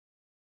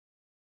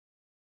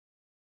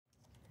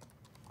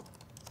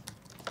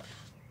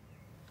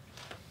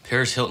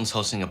Paris Hilton's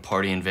hosting a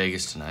party in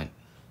Vegas tonight.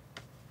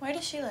 Where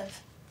does she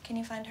live? Can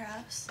you find her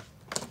house?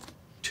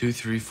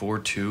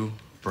 2342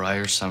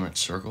 Briar Summit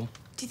Circle.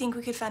 Do you think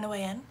we could find a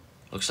way in?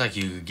 Looks like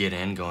you could get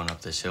in going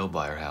up this hill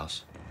by her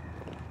house.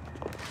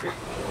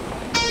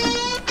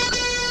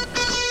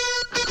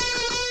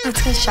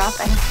 Let's go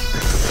shopping.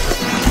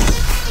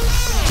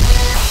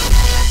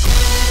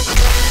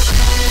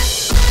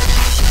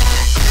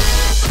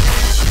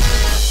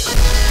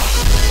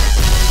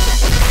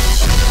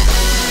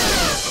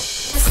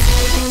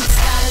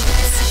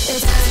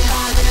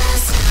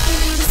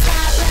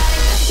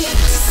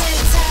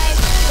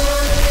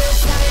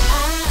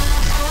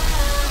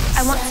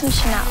 I want some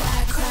Chanel.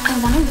 I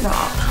want to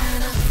rob.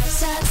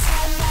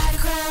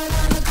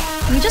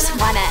 You just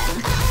went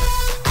in.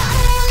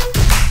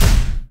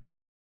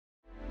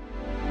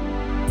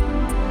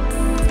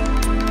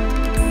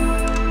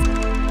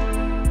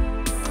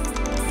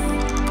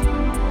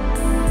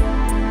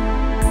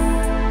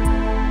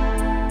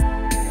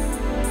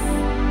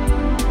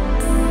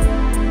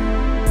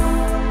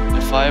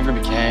 If I ever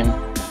became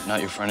not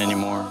your friend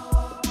anymore,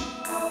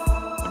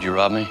 would you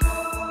rob me?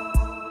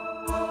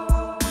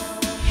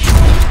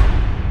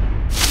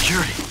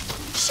 Security.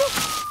 Shit.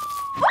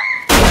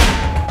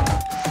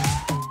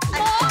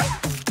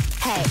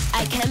 Hey,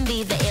 I can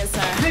be the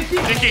answer.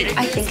 Nikki!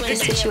 I think the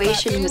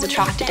situation he was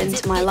attracted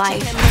into my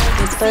life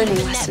was a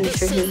learning lesson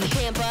for me.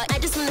 I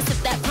just wanna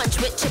sip that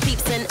punch with your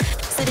peeps and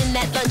sit in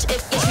that lunch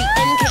if you're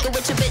treating. Kick it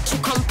with your bitch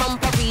who come from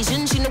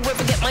Parisian. She know where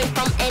to get mine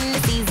from in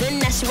the season.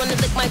 Now she wanna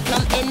lick my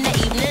plum in the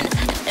evening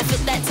and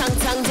fit that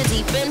tongue to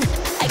deepen.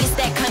 I guess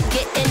that cunt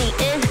get